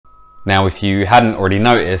Now, if you hadn't already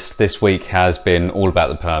noticed, this week has been all about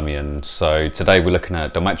the Permian. So today we're looking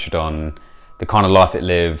at Dimetrodon, the kind of life it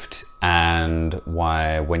lived, and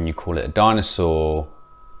why when you call it a dinosaur,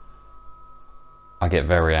 I get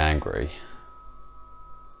very angry.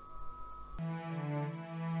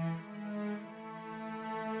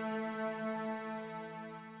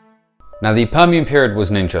 Now, the Permian period was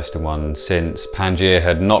an interesting one since Pangaea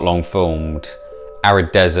had not long formed,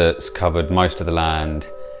 arid deserts covered most of the land,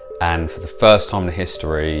 and for the first time in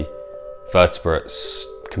history, vertebrates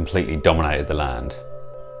completely dominated the land.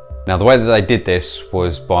 Now, the way that they did this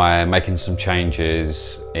was by making some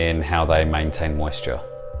changes in how they maintain moisture.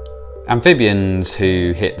 Amphibians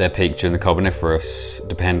who hit their peak during the Carboniferous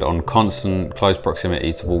depend on constant close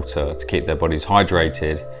proximity to water to keep their bodies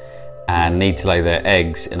hydrated and need to lay their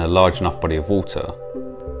eggs in a large enough body of water.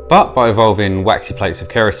 But by evolving waxy plates of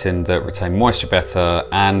keratin that retain moisture better,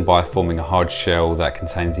 and by forming a hard shell that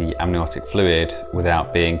contains the amniotic fluid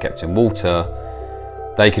without being kept in water,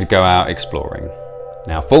 they could go out exploring.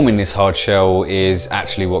 Now, forming this hard shell is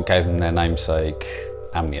actually what gave them their namesake,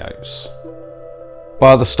 amniotes.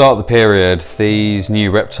 By the start of the period, these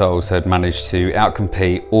new reptiles had managed to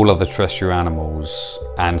outcompete all other terrestrial animals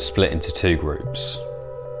and split into two groups.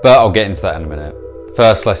 But I'll get into that in a minute.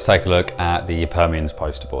 First, let's take a look at the Permian's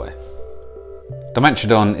poster boy.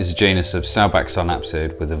 Dimetrodon is a genus of sailback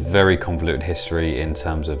synapsid with a very convoluted history in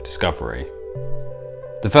terms of discovery.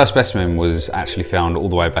 The first specimen was actually found all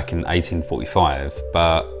the way back in 1845,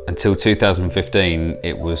 but until 2015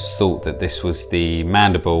 it was thought that this was the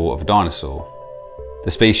mandible of a dinosaur.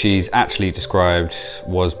 The species actually described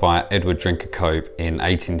was by Edward Drinker Cope in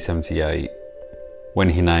 1878 when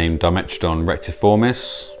he named Dimetrodon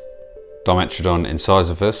rectiformis, Dimetrodon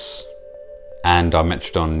incisivus, and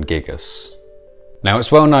Dimetrodon gigas. Now,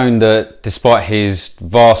 it's well known that despite his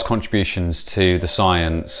vast contributions to the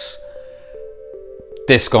science,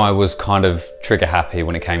 this guy was kind of trigger happy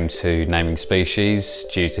when it came to naming species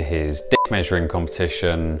due to his dick measuring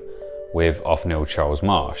competition with Othniel Charles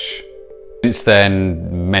Marsh. Since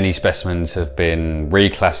then, many specimens have been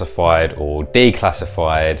reclassified or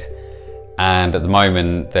declassified, and at the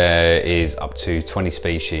moment there is up to 20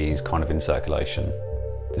 species kind of in circulation.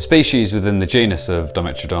 The species within the genus of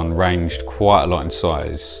Dimetrodon ranged quite a lot in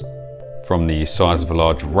size, from the size of a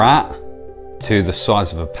large rat to the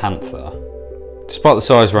size of a panther. Despite the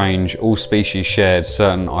size range, all species shared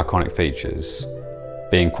certain iconic features,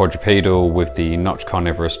 being quadrupedal with the notched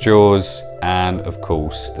carnivorous jaws and, of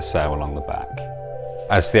course, the sail along the back.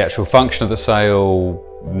 As to the actual function of the sail,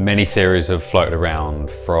 many theories have floated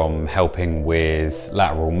around, from helping with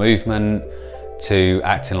lateral movement to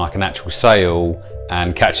acting like an actual sail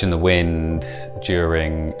and catching the wind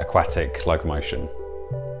during aquatic locomotion.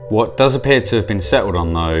 What does appear to have been settled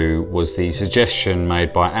on, though, was the suggestion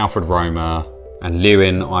made by Alfred Romer and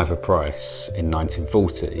Lewin Ivor Price in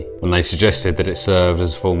 1940, when they suggested that it served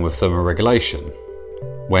as a form of thermoregulation.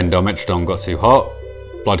 When Dimetrodon got too hot,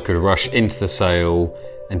 blood could rush into the sail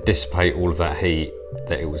and dissipate all of that heat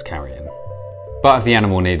that it was carrying. But if the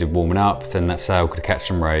animal needed warming up, then that sail could catch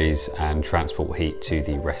some rays and transport heat to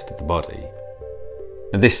the rest of the body.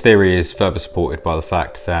 Now, this theory is further supported by the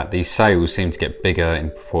fact that these sails seem to get bigger in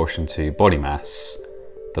proportion to body mass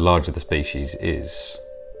the larger the species is,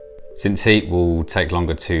 since heat will take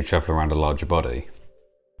longer to travel around a larger body.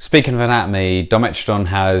 Speaking of anatomy, Dimetrodon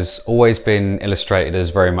has always been illustrated as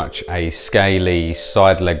very much a scaly,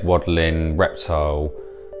 side leg waddling reptile,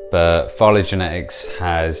 but phylogenetics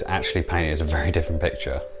has actually painted a very different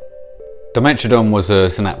picture. Dimetrodon was a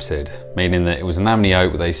synapsid, meaning that it was an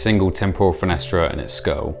amniote with a single temporal fenestra in its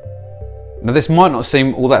skull. Now, this might not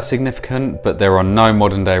seem all that significant, but there are no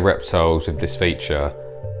modern day reptiles with this feature.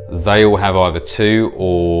 They all have either two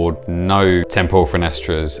or no temporal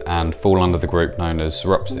fenestras and fall under the group known as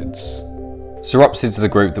sauropsids. Sauropsids are the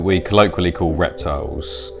group that we colloquially call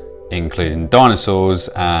reptiles, including dinosaurs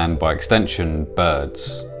and, by extension,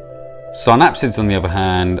 birds. Synapsids, on the other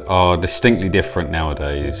hand, are distinctly different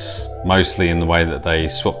nowadays, mostly in the way that they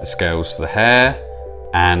swap the scales for the hair,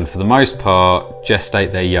 and for the most part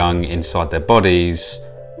gestate their young inside their bodies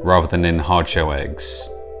rather than in hard-shell eggs.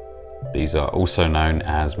 These are also known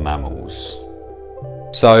as mammals.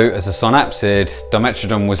 So, as a synapsid,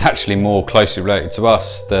 Dimetrodon was actually more closely related to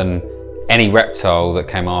us than any reptile that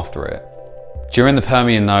came after it. During the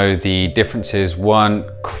Permian, though, the differences weren't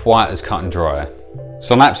quite as cut and dry.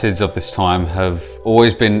 Synapsids of this time have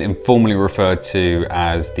always been informally referred to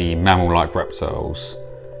as the mammal-like reptiles,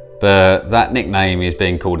 but that nickname is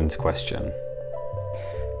being called into question.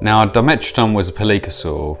 Now, Dimetrodon was a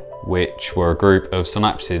pelycosaur, which were a group of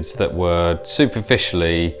synapsids that were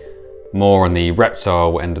superficially more on the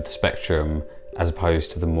reptile end of the spectrum as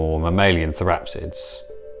opposed to the more mammalian therapsids,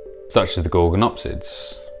 such as the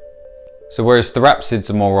Gorgonopsids. So whereas therapsids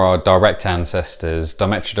are more our direct ancestors,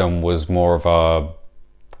 Dimetrodon was more of our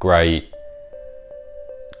great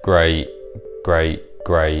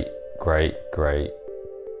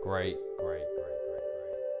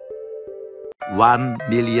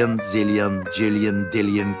 1,000,000 zillion jillion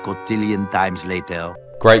dillion cotillion times later.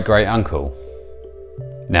 Great uncle.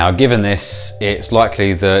 Now, given this, it's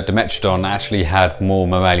likely that Dimetrodon actually had more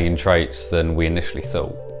mammalian traits than we initially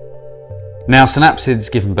thought. Now, synapsids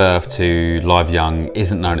giving birth to live young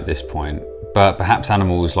isn't known at this point, but perhaps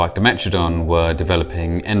animals like Dimetrodon were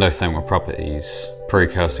developing endothermal properties,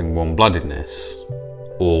 precursing warm-bloodedness.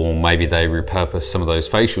 Or maybe they repurposed some of those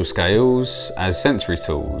facial scales as sensory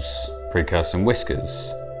tools, precursing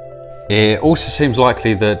whiskers. It also seems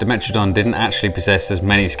likely that Dimetrodon didn't actually possess as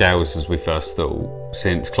many scales as we first thought,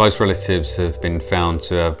 since close relatives have been found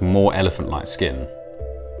to have more elephant-like skin.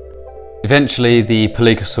 Eventually, the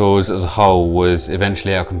Pelycosaurs as a whole was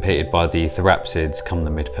eventually outcompeted by the therapsids come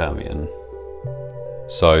the mid-Permian.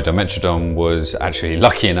 So Dimetrodon was actually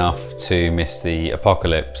lucky enough to miss the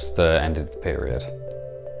apocalypse that ended the period.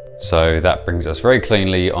 So that brings us very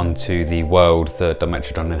cleanly onto the world that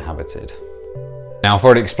Dimetrodon inhabited. Now, I've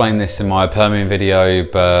already explained this in my Permian video,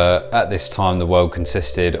 but at this time the world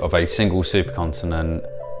consisted of a single supercontinent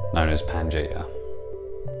known as Pangaea.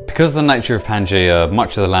 Because of the nature of Pangaea,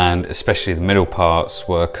 much of the land, especially the middle parts,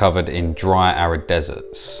 were covered in dry, arid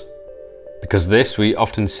deserts. Because of this, we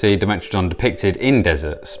often see Dimetrodon depicted in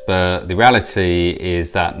deserts, but the reality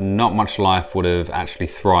is that not much life would have actually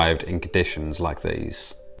thrived in conditions like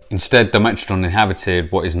these. Instead, Dimetrodon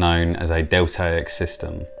inhabited what is known as a deltaic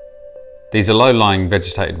system. These are low-lying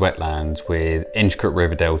vegetated wetlands with intricate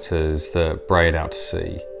river deltas that braid out to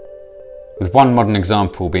sea, with one modern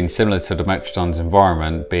example being similar to Dimetrodon's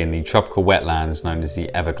environment being the tropical wetlands known as the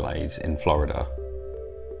Everglades in Florida.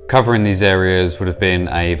 Covering these areas would have been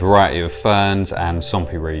a variety of ferns and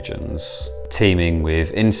swampy regions, teeming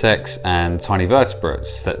with insects and tiny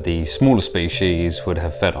vertebrates that the smaller species would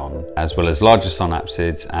have fed on, as well as larger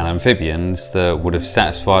synapsids and amphibians that would have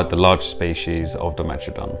satisfied the larger species of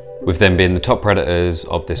Dimetrodon, with them being the top predators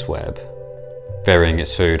of this web, varying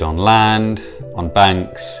its food on land, on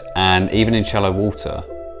banks, and even in shallow water,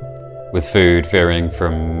 with food varying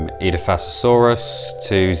from Edaphosaurus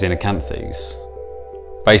to Xenocanthes.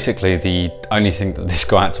 Basically, the only thing that this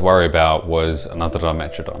guy had to worry about was another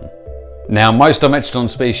Dimetrodon. Now, most Dimetrodon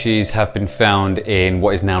species have been found in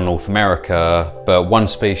what is now North America, but one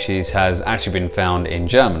species has actually been found in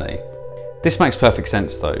Germany. This makes perfect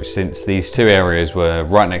sense though, since these two areas were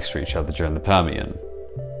right next to each other during the Permian.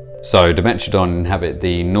 So Dimetrodon inhabit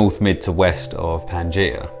the north, mid to west of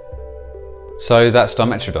Pangaea. So that's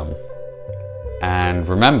Dimetrodon. And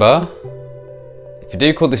remember, if you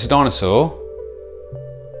do call this a dinosaur,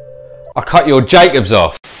 I'll cut your Jacobs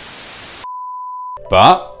off.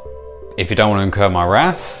 But if you don't want to incur my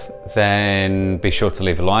wrath, then be sure to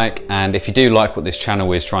leave a like. And if you do like what this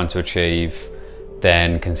channel is trying to achieve,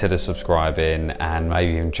 then consider subscribing and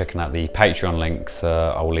maybe even checking out the Patreon link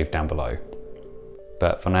that I will leave down below.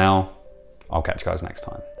 But for now, I'll catch you guys next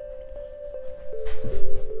time.